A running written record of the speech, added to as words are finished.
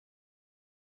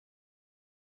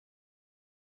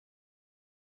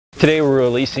Today we're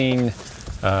releasing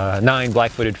 9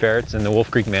 black-footed ferrets in the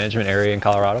Wolf Creek Management Area in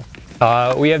Colorado.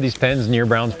 We have these pens near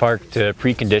Browns Park to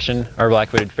precondition our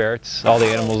black-footed ferrets. All the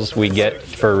animals we get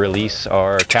for release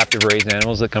are captive raised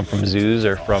animals that come from zoos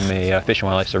or from a Fish and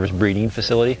Wildlife Service breeding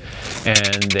facility,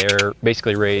 and they're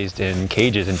basically raised in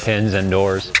cages and pens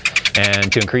indoors.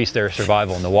 And to increase their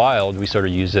survival in the wild, we sort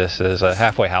of use this as a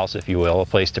halfway house, if you will, a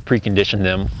place to precondition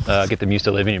them, get them used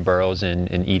to living in burrows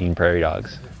and eating prairie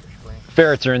dogs.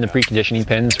 Ferrets are in the preconditioning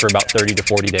pens for about 30 to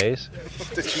 40 days.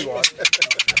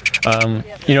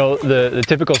 You know, the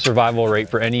typical survival rate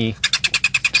for any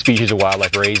species of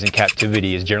wildlife raised in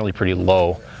captivity is generally pretty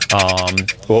low.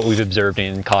 What we've observed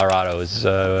in Colorado is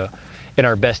in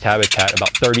our best habitat,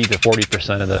 about 30 to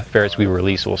 40% of the ferrets we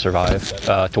release will survive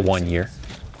to 1 year.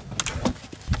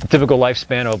 The typical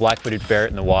lifespan of a black-footed ferret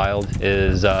in the wild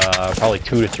is probably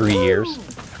 2 to 3 years.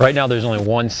 Right now there's only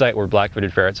one site where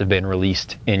black-footed ferrets have been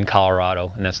released in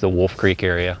Colorado, and that's the Wolf Creek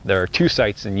area. There are 2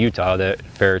 sites in Utah that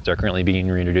ferrets are currently being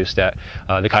reintroduced at,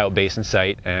 the Coyote Basin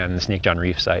site and the Snake John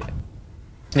Reef site.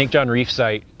 Snake John Reef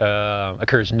site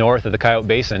occurs north of the Coyote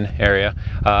Basin area.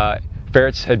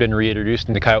 Ferrets had been reintroduced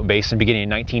in the Coyote Basin beginning in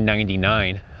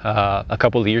 1999. A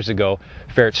couple of years ago,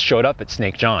 ferrets showed up at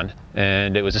Snake John,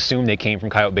 and it was assumed they came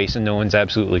from Coyote Basin. No one's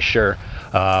absolutely sure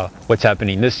what's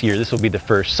happening this year. This will be the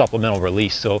first supplemental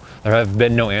release, so there have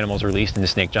been no animals released into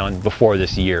Snake John before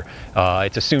this year.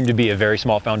 It's assumed to be a very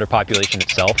small founder population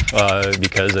itself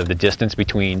because of the distance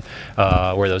between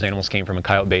where those animals came from in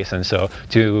Coyote Basin. So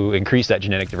to increase that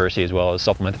genetic diversity as well as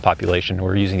supplement the population,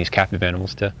 we're using these captive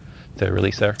animals to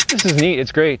release there. This is neat,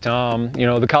 it's great. You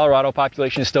know, the Colorado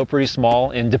population is still pretty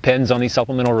small and depends on these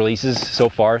supplemental releases so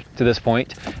far to this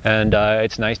point, and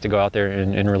it's nice to go out there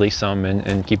and release some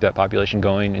and keep that population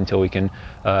going until we can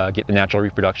get the natural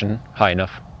reproduction high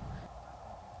enough.